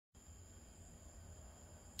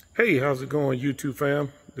Hey, how's it going, YouTube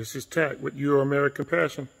fam? This is Tack with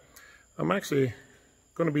Euro.American.Passion. I'm actually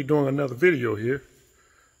going to be doing another video here.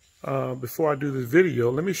 Before I do this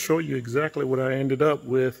video, let me show you exactly what I ended up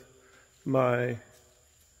with my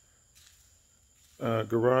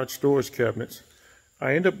garage storage cabinets.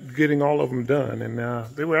 I ended up getting all of them done, and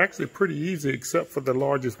they were actually pretty easy except for the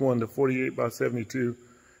largest one, the 48 by 72.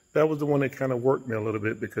 That was the one that kind of worked me a little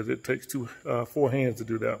bit because it takes four hands to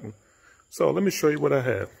do that one. So let me show you what I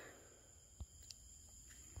have.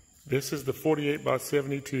 This is the 48 by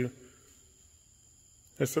 72.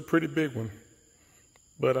 It's a pretty big one,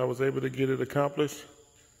 but I was able to get it accomplished.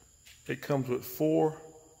 It comes with 4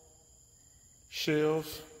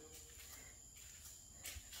 shelves.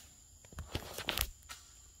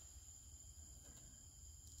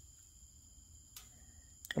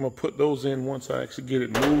 I'm gonna put those in once I actually get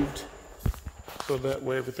it moved, so that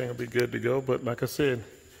way everything will be good to go. But like I said,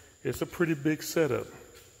 it's a pretty big setup,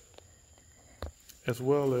 as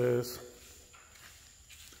well as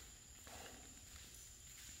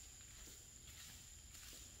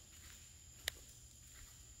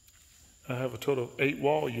I have a total of 8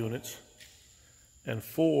 wall units and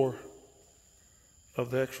 4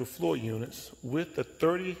 of the actual floor units with the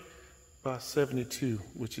 30 by 72,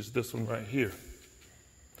 which is this one right here.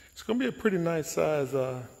 It's going to be a pretty nice size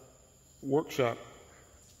workshop,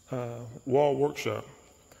 wall workshop.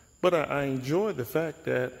 But I enjoy the fact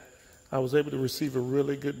that I was able to receive a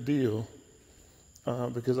really good deal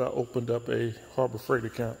because I opened up a Harbor Freight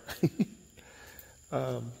account.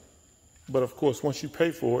 But of course, once you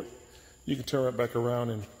pay for it, you can turn it back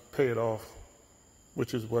around and pay it off,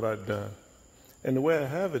 which is what I've done. And the way I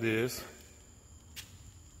have it is,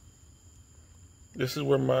 this is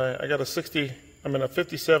where I got a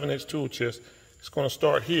 57-inch tool chest. It's going to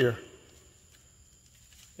start here,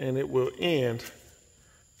 and it will end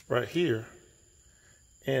right here.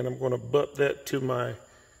 And I'm going to butt that to my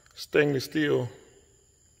stainless steel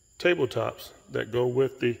tabletops that go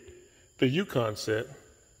with the YUKON set.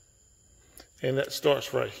 And that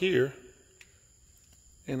starts right here,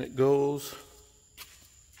 and it goes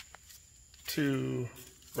to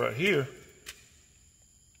right here.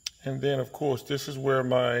 And then of course, this is where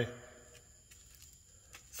my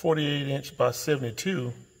 48-inch by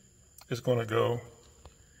 72 is going to go.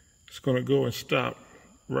 It's going to go and stop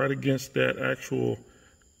right against that actual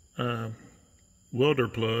welder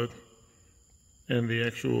plug, and the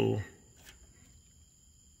actual,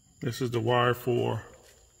 this is the wire for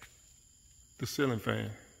the ceiling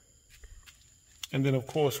fan. And then of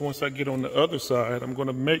course, once I get on the other side, I'm going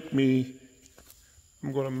to make a,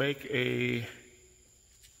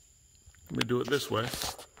 let me do it this way.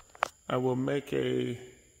 I will make a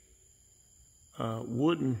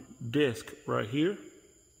wooden disc right here.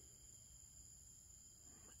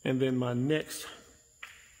 And then my next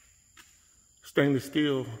stainless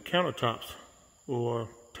steel countertops or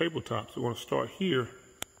tabletops are going to start here.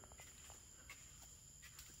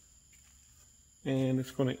 And it's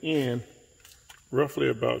going to end roughly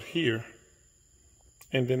about here.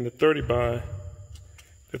 And then the 30 by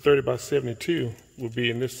 72 will be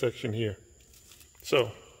in this section here.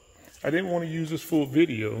 So I didn't want to use this full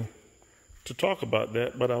video to talk about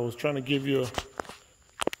that, but I was trying to give you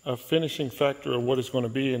a finishing factor of what it's going to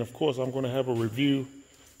be. And of course, I'm going to have a review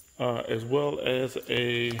as well as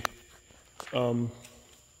a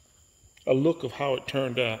look of how it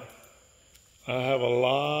turned out. I have a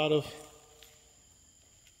lot of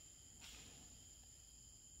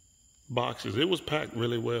boxes. It was packed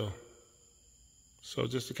really well. So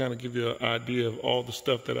just to kind of give you an idea of all the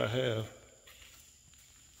stuff that I have.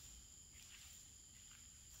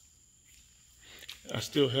 I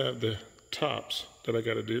still have the tops that I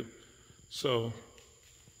got to do. So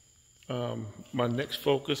my next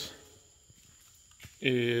focus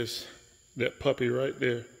is that puppy right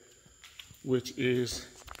there, which is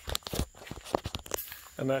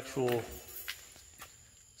an actual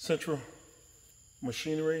central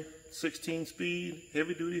machinery 16-speed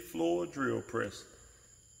heavy-duty floor drill press.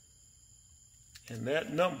 And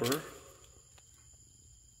that number,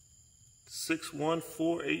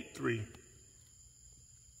 61483.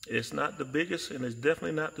 It's not the biggest, and it's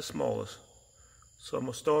definitely not the smallest. So I'm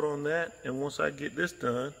going to start on that, and once I get this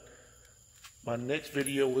done, my next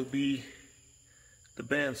video will be the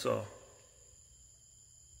bandsaw.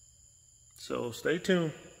 So stay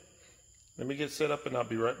tuned. Let me get set up and I'll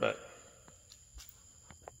be right back.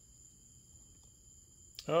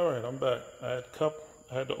 All right, I'm back. I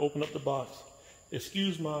had to open up the box.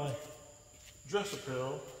 Excuse my dress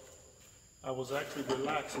apparel. I was actually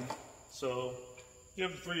relaxing. So you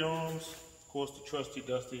have the 3 arms, of course, the trusty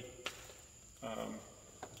dusty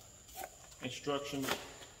instructions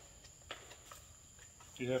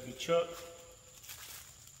You have your chuck,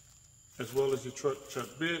 as well as your chuck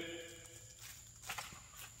bit.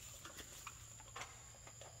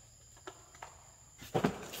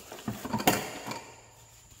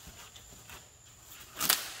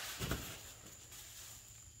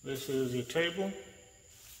 This is your table.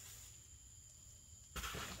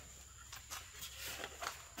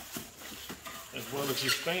 As well as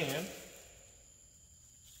your stand.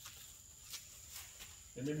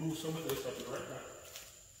 Let me move some of this up right now.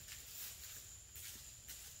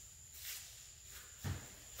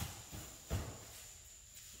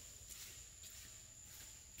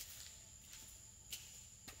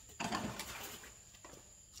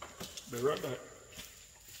 Be right back.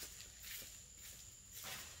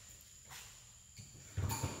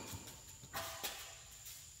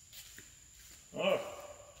 All right.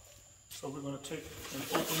 So we're going to take and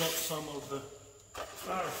open up some of the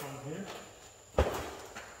styrofoam here.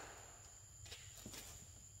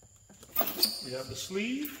 You have the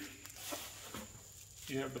sleeve.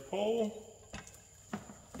 You have the pole.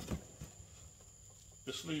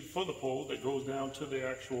 The sleeve for the pole that goes down to the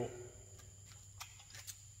actual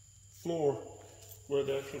floor where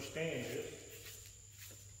the actual stand is.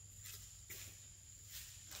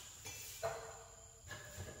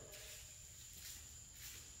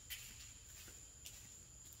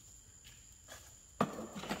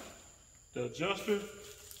 The adjuster,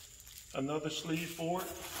 another sleeve for it,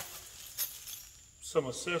 some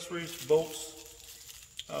accessories, bolts,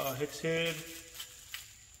 hex head,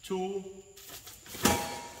 tool.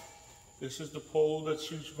 This is the pole that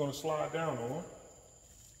you're going to slide down on.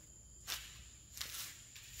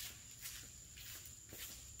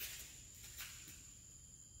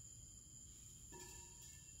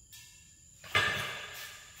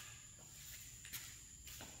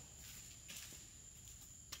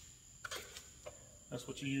 That's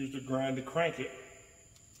what you use to grind to crank it.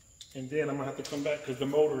 And then I'm gonna have to come back because the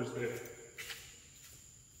motor is there.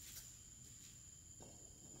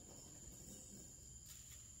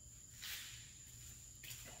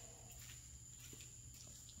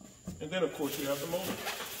 And then of course you have the motor,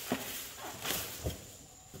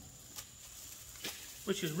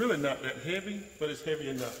 which is really not that heavy, but it's heavy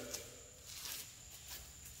enough.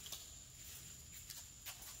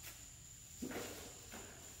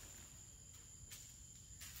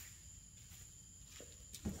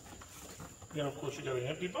 Then of course you got an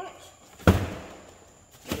empty box.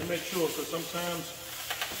 Let me make sure, because sometimes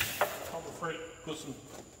I'm afraid to put some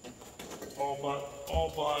eyeball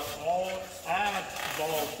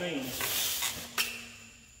things.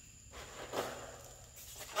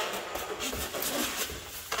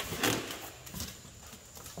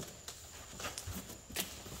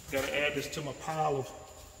 Got to add this to my pile of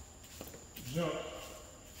junk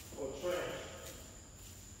or trash.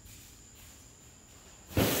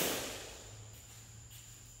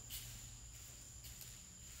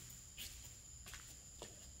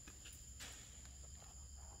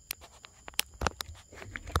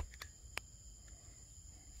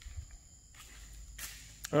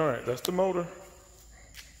 All right, that's the motor.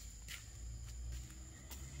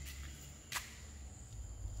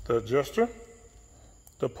 The adjuster,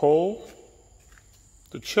 the pole,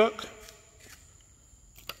 the chuck,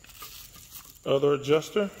 other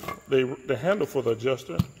adjuster, the handle for the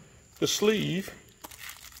adjuster, the sleeve,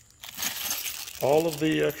 all of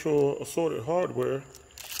the actual assorted hardware,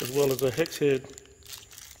 as well as a hex head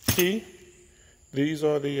key. These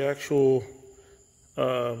are the actual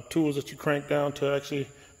tools that you crank down to actually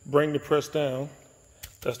bring the press down.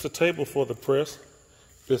 That's the table for the press.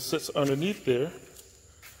 This sits underneath there.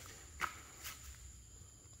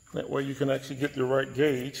 That way you can actually get the right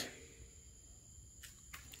gauge.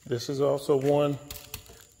 This is also one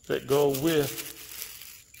that goes with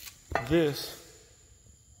this,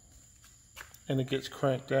 and it gets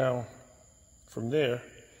cranked down from there.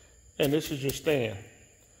 And this is your stand.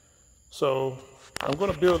 So I'm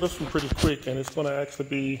going to build this one pretty quick, and it's going to actually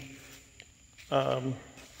be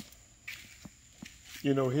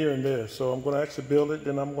you know, here and there. So I'm going to actually build it,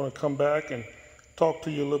 then I'm going to come back and talk to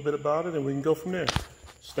you a little bit about it, and we can go from there.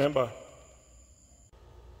 Stand by.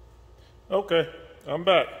 Okay, I'm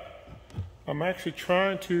back. I'm actually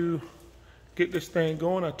trying to get this thing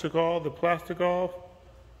going. I took all the plastic off,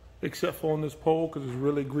 except for on this pole, because it's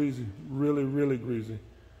really greasy, really greasy.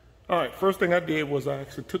 All right, first thing I did was I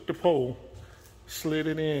actually took the pole, slid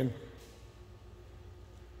it in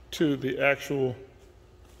to the actual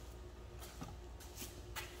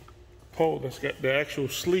pole that's got the actual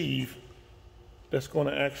sleeve that's going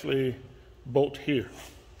to actually bolt here.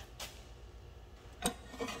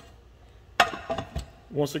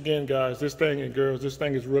 Once again, guys, this thing and girls, this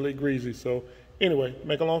thing is really greasy, so Anyway,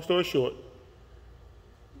 make a long story short,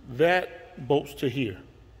 that bolts to here.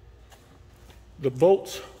 The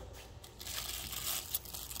bolts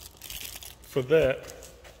for that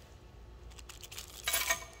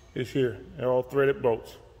is here. They're all threaded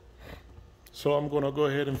bolts. So I'm going to go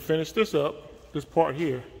ahead and finish this up, this part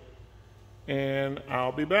here, and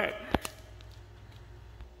I'll be back.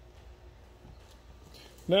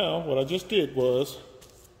 Now, what I just did was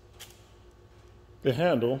the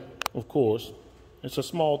handle, of course, it's a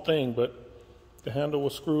small thing, but the handle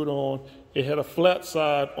was screwed on. It had a flat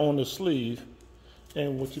side on the sleeve,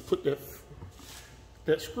 and once you put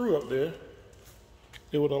that screw up there,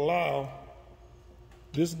 it would allow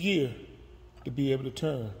this gear to be able to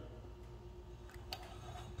turn.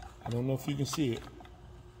 I don't know if you can see it.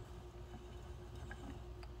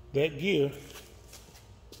 That gear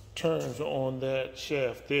turns on that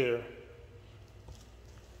shaft there.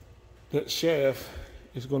 That shaft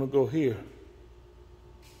is going to go here,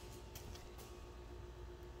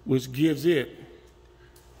 which gives it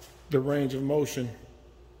the range of motion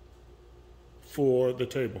for the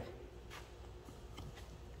table.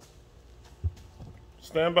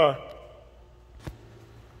 Stand by.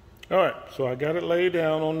 All right, so I got it laid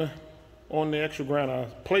down on the actual ground. I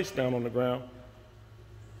placed down on the ground.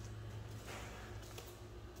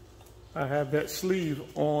 I have that sleeve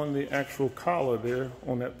on the actual collar there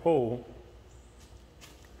on that pole.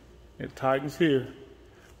 It tightens here.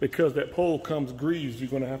 Because that pole comes greased, you're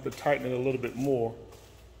going to have to tighten it a little bit more.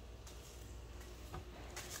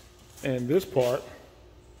 And this part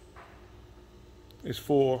is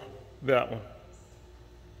for that one.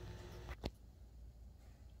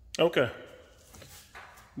 Okay,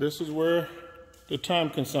 this is where the time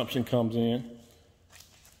consumption comes in.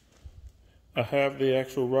 I have the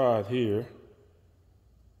actual rod here.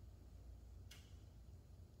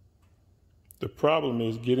 The problem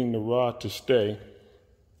is getting the rod to stay.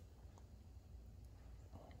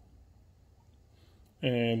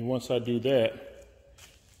 And once I do that,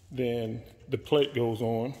 then the plate goes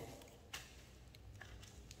on.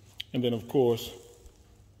 And then of course,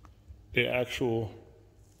 the actual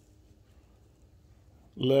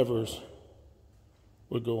levers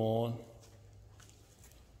would go on,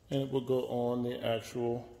 and it will go on the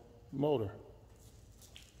actual motor.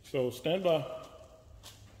 So stand by.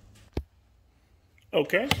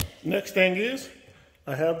 Okay, next thing is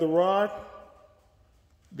I have the rod,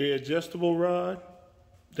 the adjustable rod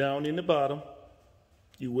down in the bottom.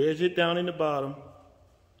 You wedge it down in the bottom,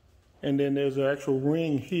 and then there's an actual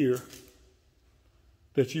ring here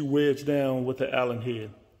that you wedge down with the Allen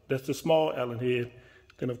head. That's the small Allen head.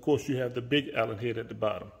 Then of course you have the big Allen head at the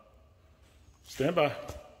bottom. Stand by.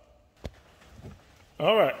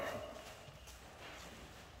 All right.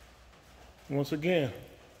 Once again,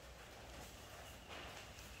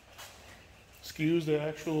 excuse the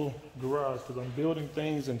actual garage because I'm building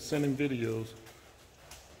things and sending videos.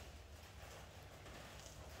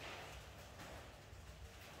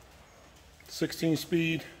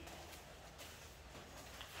 "16-speed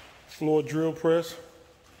floor drill press,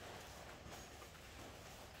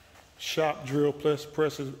 shop drill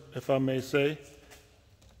presses, if I may say.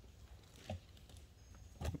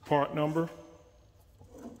 Part number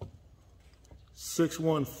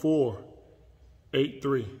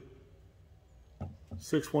 61483.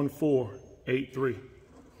 61483.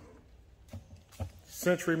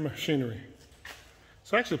 Century Machinery.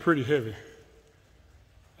 It's actually pretty heavy.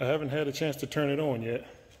 I haven't had a chance to turn it on yet.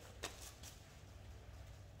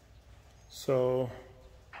 So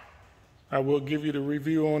I will give you the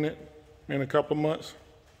review on it in a couple of months.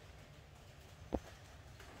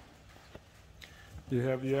 You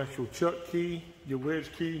have the actual chuck key, your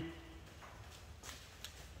wedge key,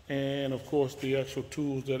 and of course the actual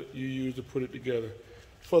tools that you use to put it together.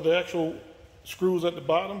 For the actual screws at the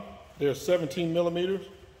bottom, they're 17 millimeters.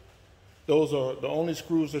 Those are the only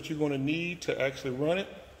screws that you're going to need to actually run it.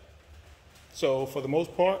 So for the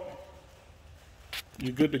most part,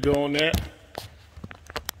 you're good to go on that.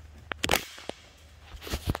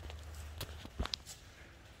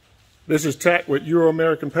 This is Tack with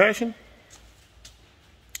Euro.American.Passion.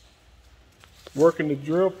 Working the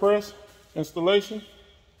drill press installation.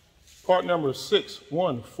 Part number is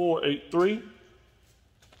 61483.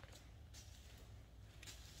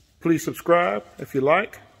 Please subscribe if you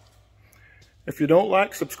like. If you don't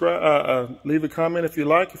like, subscribe. Leave a comment if you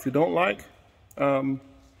like. If you don't like,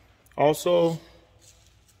 also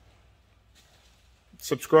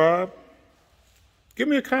subscribe. Give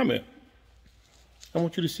me a comment. I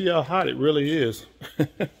want you to see how hot it really is.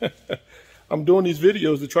 I'm doing these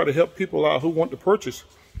videos to try to help people out who want to purchase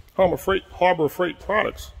Harbor Freight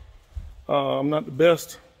products. I'm not the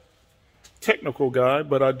best technical guy,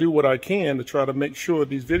 but I do what I can to try to make sure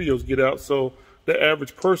these videos get out so the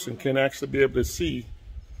average person can actually be able to see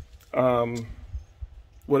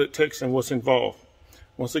what it takes and what's involved.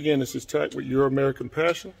 Once again, this is Tack with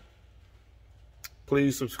Euro.American.Passion.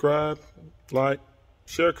 Please subscribe, like,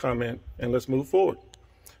 share, comment, and let's move forward.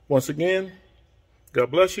 Once again,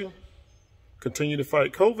 God bless you. Continue to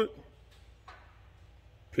fight COVID.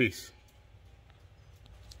 Peace.